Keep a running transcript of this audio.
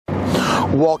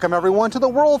Welcome everyone to the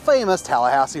world famous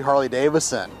Tallahassee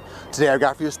Harley-Davidson. Today I've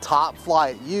got for you this top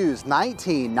flight used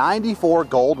 1994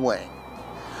 Goldwing.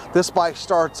 This bike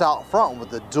starts out front with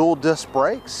the dual disc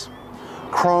brakes,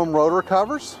 chrome rotor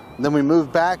covers. Then we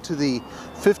move back to the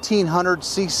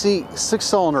 1500cc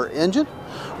 6-cylinder engine.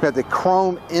 We have the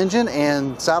chrome engine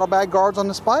and saddlebag guards on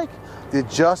this bike, the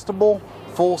adjustable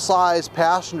full-size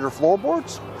passenger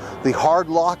floorboards, the hard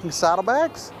locking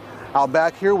saddlebags. Out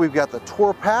back here we've got the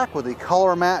tour pack with the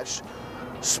color matched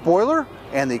spoiler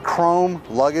and the chrome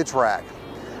luggage rack.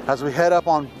 As we head up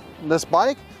on this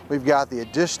bike, we've got the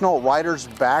additional rider's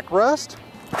backrest.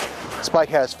 This bike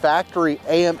has factory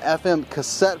AM/FM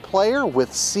cassette player with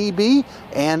CB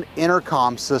and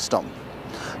intercom system.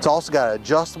 It's also got an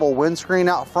adjustable windscreen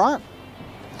out front.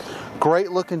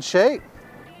 Great looking shape.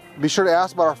 Be sure to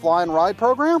ask about our fly and ride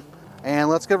program, and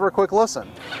let's give her a quick listen.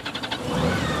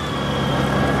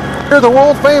 Here at the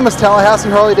world famous Tallahassee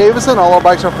Harley-Davidson, all our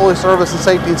bikes are fully serviced and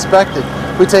safety inspected.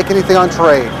 We take anything on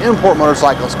trade, import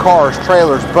motorcycles, cars,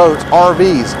 trailers, boats,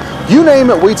 RVs, you name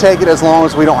it, we take it as long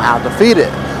as we don't have to feed it.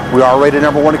 We are rated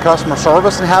 #1 in customer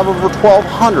service and have over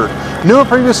 1,200 new and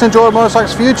previous enjoyable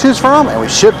motorcycles for you to choose from, and we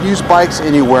ship used bikes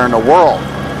anywhere in the world.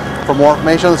 For more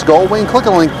information on this Goldwing, click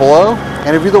on the link below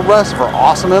and review the rest of our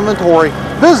awesome inventory.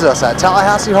 Visit us at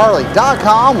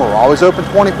TallahasseeHarley.com. We're always open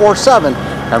 24/7.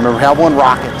 And remember, have one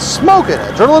rockin', smoking,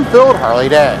 adrenaline-filled Harley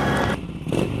day.